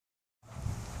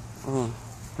Oh,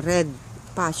 red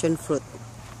passion fruit.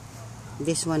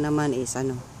 This one naman is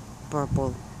ano,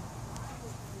 purple.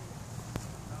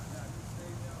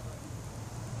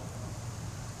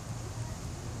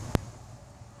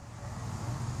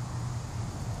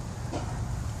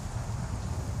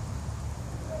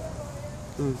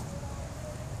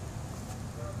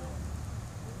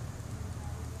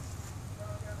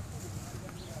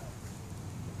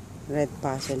 Red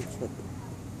passion fruit.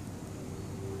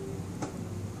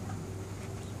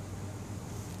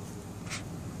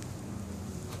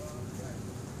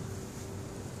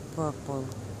 Purple.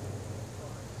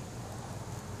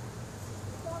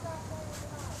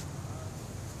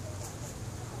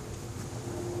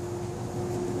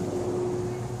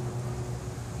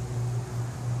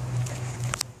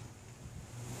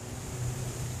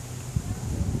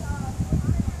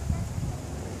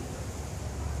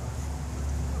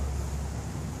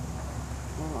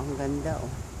 Oh, ang ganda oh.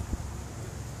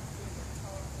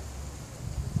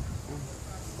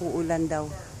 Uulan daw.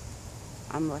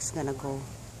 I was gonna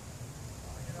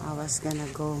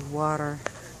go water,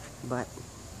 but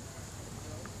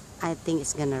I think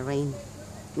it's gonna rain.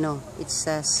 No, it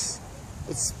says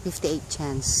it's 58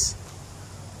 chance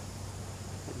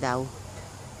daw.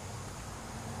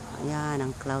 Ayan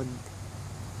ang cloud.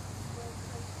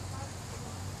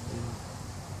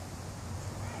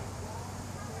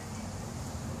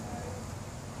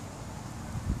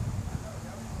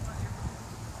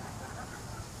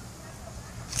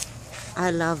 I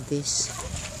love this.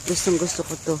 Gustong gusto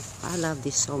ko to. I love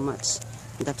this so much.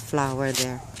 That flower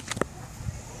there.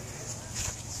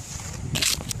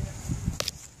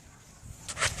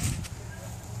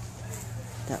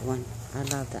 That one. I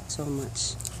love that so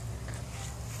much.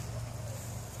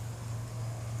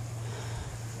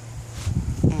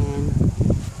 And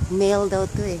male daw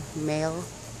to eh. Male.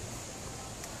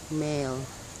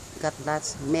 Got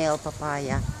lots male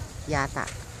papaya yata.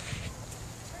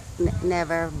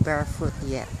 Never bear fruit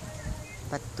yet,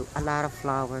 but a lot of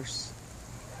flowers.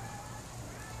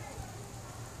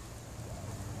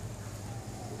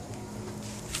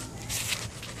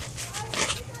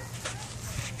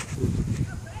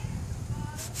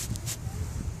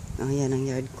 Oh, yan ang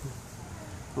yard ko.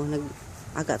 Oh,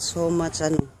 I got so much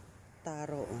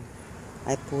taro. Oh.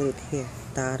 I put it here,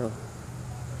 taro.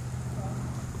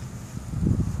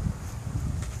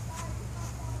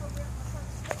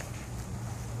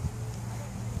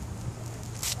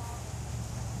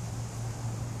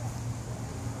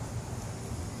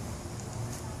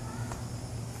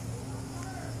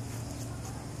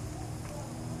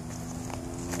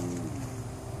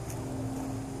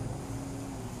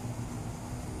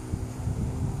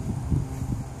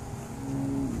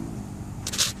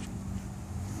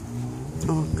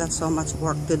 Oh, got so much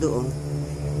work to do.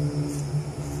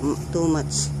 Too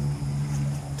much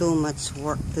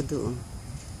work to do.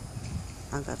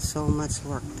 I got so much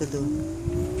work to do.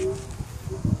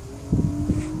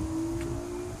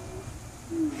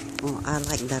 Oh, I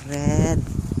like the red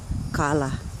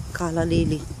Kala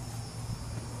lily.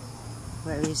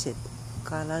 Where is it?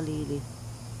 Kala lily.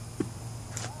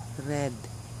 Red.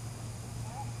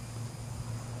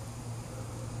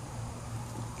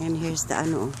 And here's the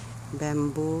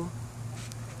bamboo,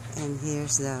 and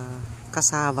here's the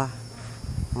cassava.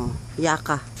 Oh,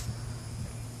 yaka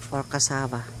or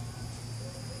cassava.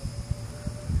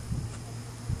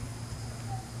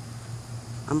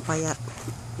 Ang payat,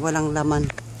 walang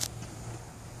laman.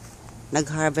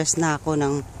 Nag-harvest na ako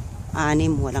ng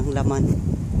 6, walang laman.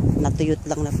 Natuyot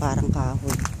lang na parang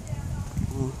kahoy.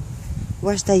 Oh.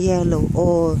 Where's the yellow?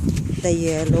 Oh, the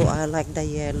yellow. I like the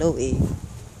yellow eh.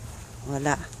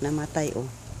 Wala, namatay oh.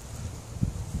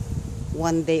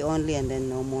 1 day only and then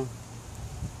no more.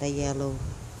 The yellow.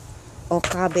 Oh,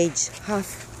 cabbage,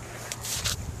 half.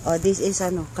 Oh, this is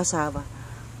cassava.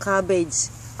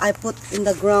 Cabbage, I put in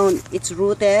the ground. It's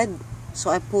rooted, so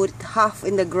I put half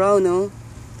in the ground, oh.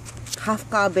 Half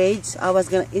cabbage. I was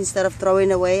gonna, instead of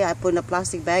throwing away, I put in a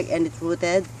plastic bag and it's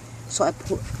rooted. So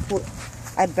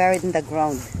I buried in the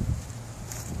ground.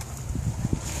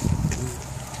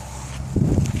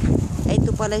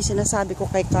 Ito pala yung sinasabi ko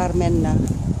kay Carmen na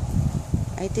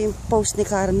ito yung post ni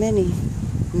Carmen eh,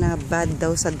 na bad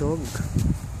daw sa dog.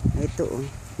 Ito oh,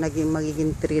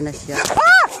 magiging 3 na siya.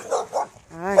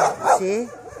 Ay, see?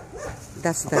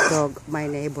 That's the dog, my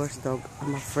neighbor's dog.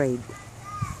 I'm afraid.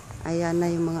 Ayan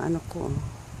na yung mga ko.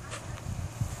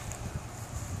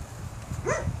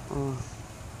 Oh.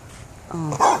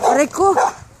 Oh, aray ko!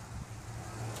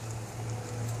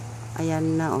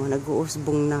 Ayan na oh,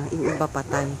 nag-uusbong na. Yung iba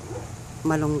patay.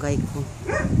 Malunggay ko.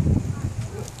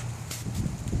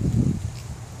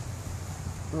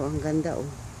 Oh, ang ganda oh.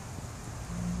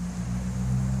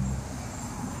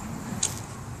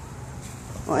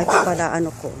 Oh, ito pala ano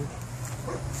ko.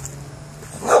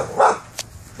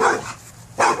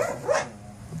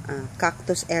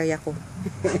 Cactus area ko.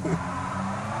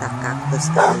 Cactus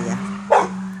area.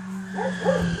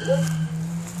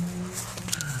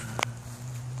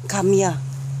 Kamya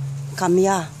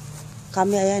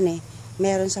yan eh.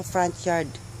 Meron sa front yard.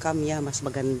 Kamya, mas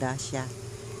maganda siya.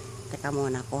 Teka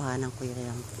muna, kuhanan ko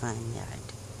yung front yard.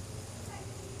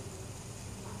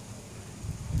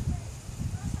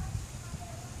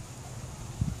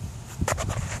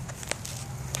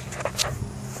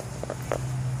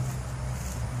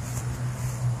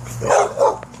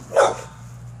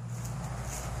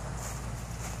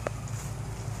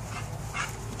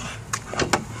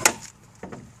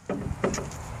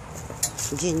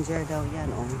 Ginger daw yan,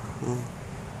 oh.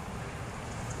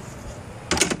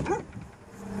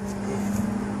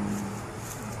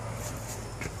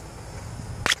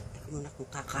 Tignan mo na kung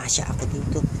kakasya ako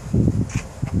dito.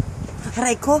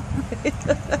 Aray ko!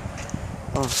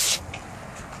 Oh.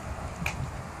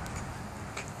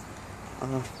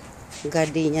 Oh.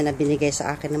 Gardenia na binigay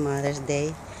sa akin ng Mother's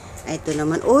Day. Ay, ito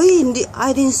naman. Uy, hindi,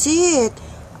 I didn't see it.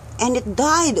 And it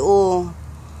died, oh.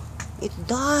 It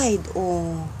died,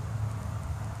 oh.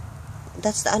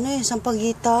 That's the, ano yun,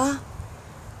 sampagita.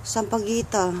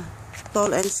 Sampagita.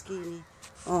 Tall and skinny.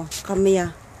 Oh,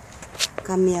 kamya.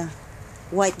 Kamya.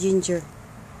 White ginger.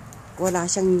 Wala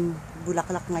siyang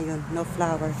bulaklak ngayon. No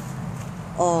flower.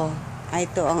 Oh,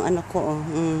 ito ang ano ko, oh.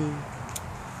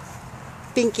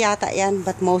 Pink yata yan,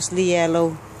 but mostly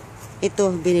yellow.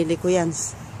 Ito, binili ko yan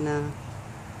na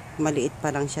maliit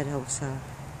pa lang siya daw sa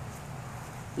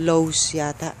Lowe's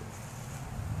yata.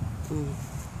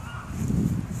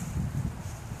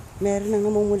 Meron nang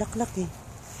namumulaklak eh.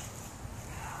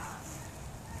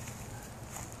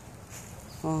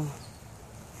 Oh.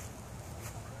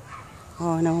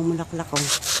 Oh, namumulaklak oh.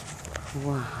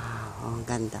 Wow, oh, ang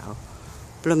ganda oh.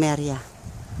 Plumeria.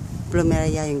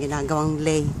 Plumeria yung ginagawang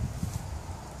lay.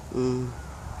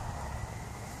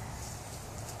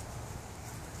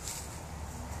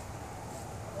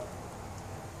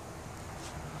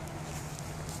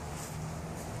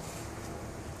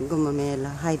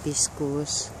 Gumamela,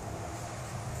 hibiscus.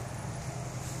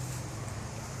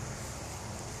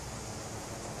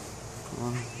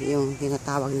 Oh, yung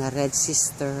tinatawag na red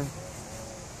sister.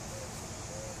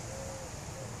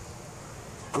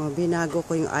 Oh, binago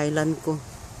ko yung island ko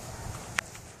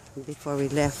before we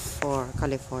left for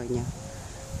California.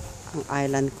 Ang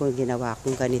island ko ginawa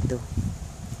kong ganito.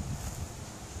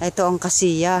 Ito ang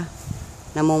kasiya.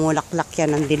 Namumulaklak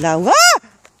yan ng dilaw. Ah!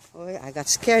 Oh, I got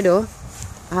scared oh.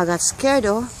 I got scared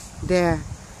oh. There.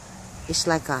 It's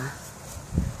like a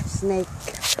snake.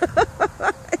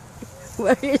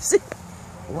 Where is it?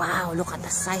 Wow, look at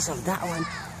the size of that one.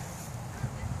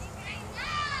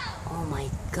 Oh my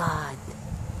God.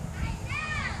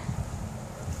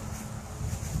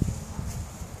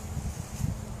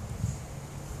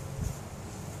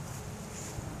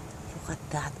 Look at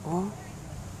that, oh.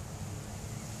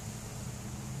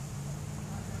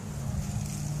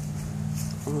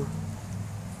 Oh.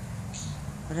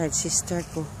 Red sister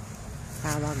ko.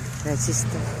 Tawag, red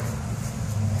sister.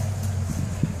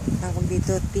 Tawag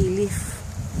dito, tea leaf.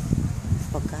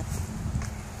 Pagkat.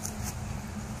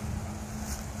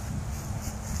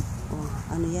 Oh,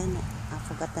 ano yan? I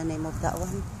forgot the name of that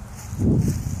one.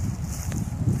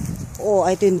 Oh,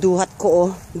 ito yung duhat ko,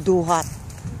 oh. Duhat.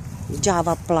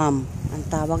 Java plum. Ang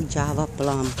tawag Java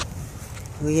plum.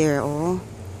 Here, oh.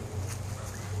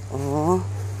 Oh.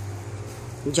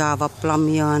 Java plum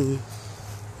yan.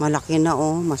 Malaki na,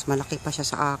 oh. Mas malaki pa siya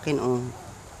sa akin, oh.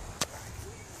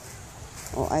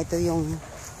 Oh, ito yung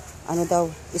ano daw,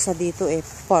 isa dito eh,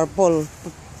 purple.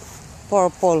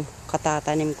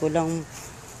 Katatanim ko lang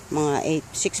mga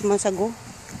 6 months ago.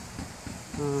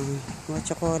 What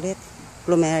you call it?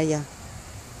 Plumeria.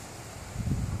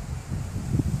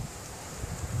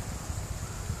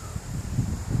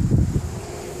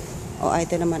 Oh,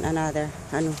 ito naman another,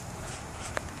 ano,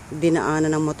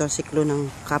 dinaanan ng motorsiklo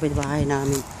ng kapitbahay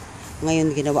namin.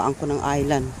 Ngayon, ginawaan ko ng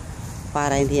island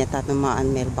para hindi niya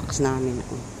tatamaan mailbox namin.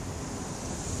 Oh.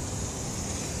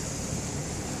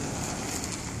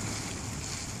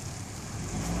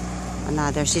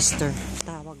 Another sister.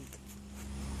 Tawag.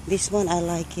 This one, I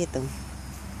like it. Oh.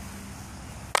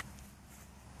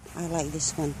 I like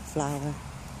this one. Flower.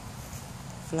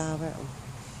 Flower. Oh.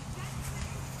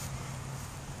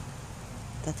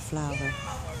 That flower.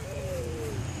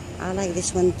 I like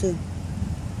this one too.